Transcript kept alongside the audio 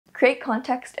Create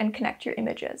context and connect your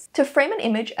images. To frame an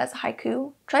image as a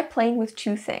haiku, try playing with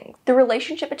two things: the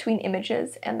relationship between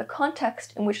images and the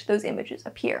context in which those images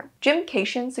appear. Jim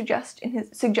Cation suggests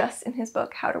in his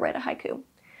book How to Write a Haiku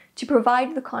to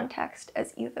provide the context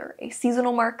as either a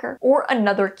seasonal marker or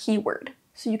another keyword.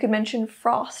 So you could mention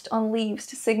frost on leaves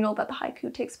to signal that the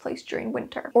haiku takes place during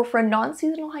winter. Or for a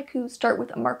non-seasonal haiku, start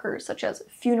with a marker such as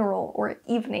funeral or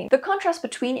evening. The contrast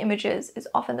between images is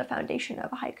often the foundation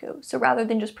of a haiku, so rather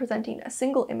than just presenting a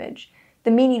single image,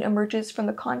 the meaning emerges from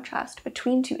the contrast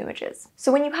between two images.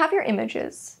 So when you have your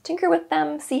images, tinker with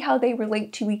them, see how they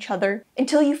relate to each other,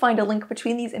 until you find a link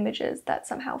between these images that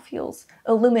somehow feels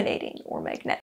illuminating or magnetic.